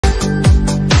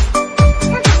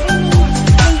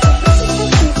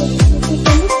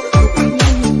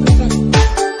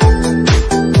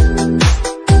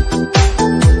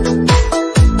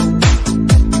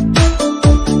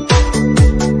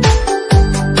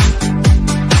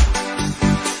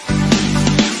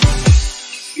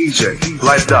DJ,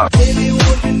 light up. Baby,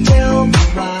 would you tell me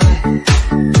why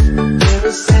there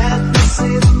is sadness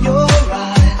in your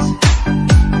eyes?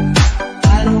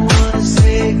 I don't wanna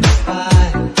say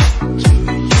goodbye to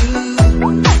you.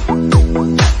 When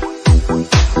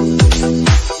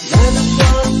I'm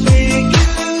from big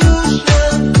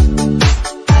illusion,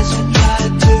 I should try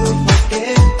to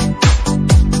forget.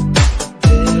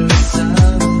 There is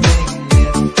something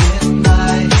left in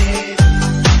my head.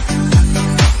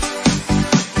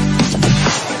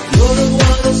 You're the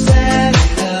one who set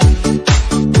it up,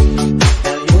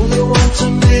 and you're the one to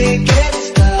make it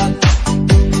stop.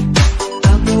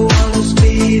 I'm the one who's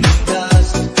beating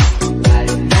dust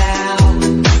right now.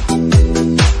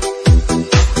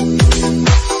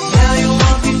 Now you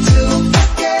want me to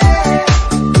forget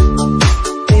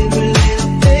every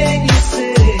little thing you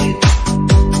said,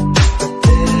 but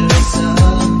there is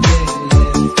something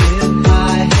left in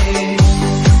my head.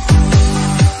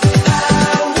 I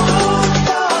won't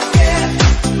forget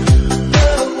the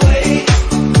way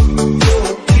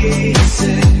you're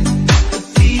kissing, the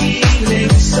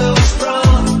feeling so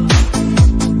strong,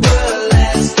 we're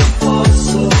lasting for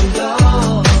so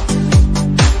long.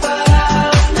 But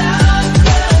I'm not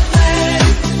the man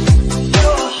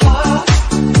your heart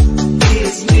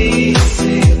is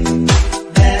missing.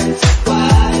 That's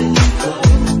why you go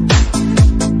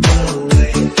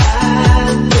away. I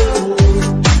know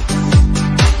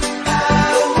I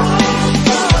won't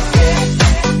forget.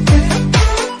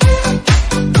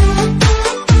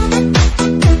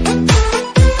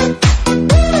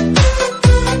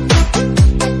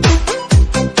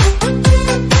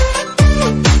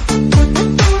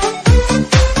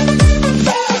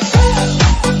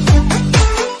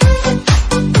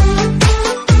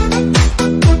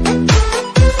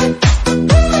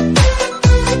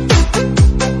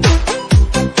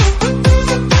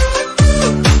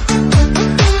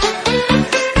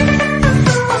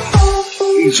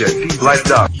 DJ,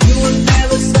 light up. You and